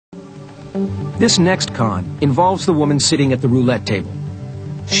This next con involves the woman sitting at the roulette table.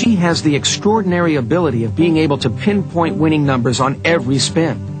 She has the extraordinary ability of being able to pinpoint winning numbers on every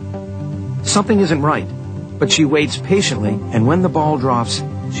spin. Something isn't right, but she waits patiently, and when the ball drops,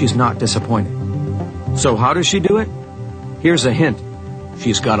 she's not disappointed. So how does she do it? Here's a hint.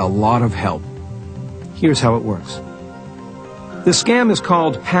 She's got a lot of help. Here's how it works. The scam is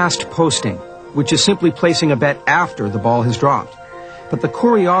called past posting, which is simply placing a bet after the ball has dropped. But the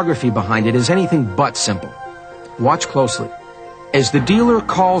choreography behind it is anything but simple. Watch closely. As the dealer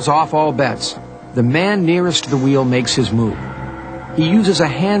calls off all bets, the man nearest the wheel makes his move. He uses a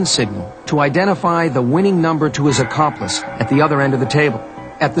hand signal to identify the winning number to his accomplice at the other end of the table.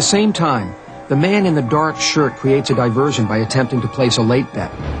 At the same time, the man in the dark shirt creates a diversion by attempting to place a late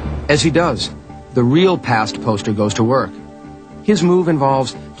bet. As he does, the real past poster goes to work. His move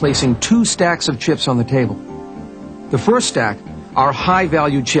involves placing 2 stacks of chips on the table. The first stack are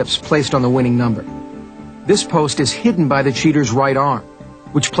high-value chips placed on the winning number. This post is hidden by the cheater's right arm,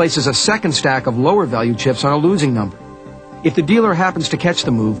 which places a second stack of lower-value chips on a losing number. If the dealer happens to catch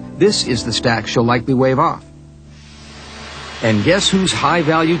the move, this is the stack she'll likely wave off. And guess whose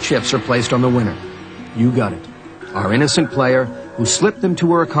high-value chips are placed on the winner? You got it. Our innocent player who slipped them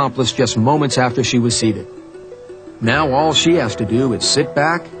to her accomplice just moments after she was seated. Now all she has to do is sit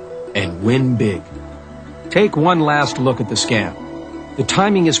back and win big. Take one last look at the scam. The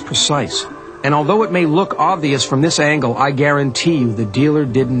timing is precise, and although it may look obvious from this angle, I guarantee you the dealer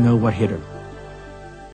didn't know what hit her.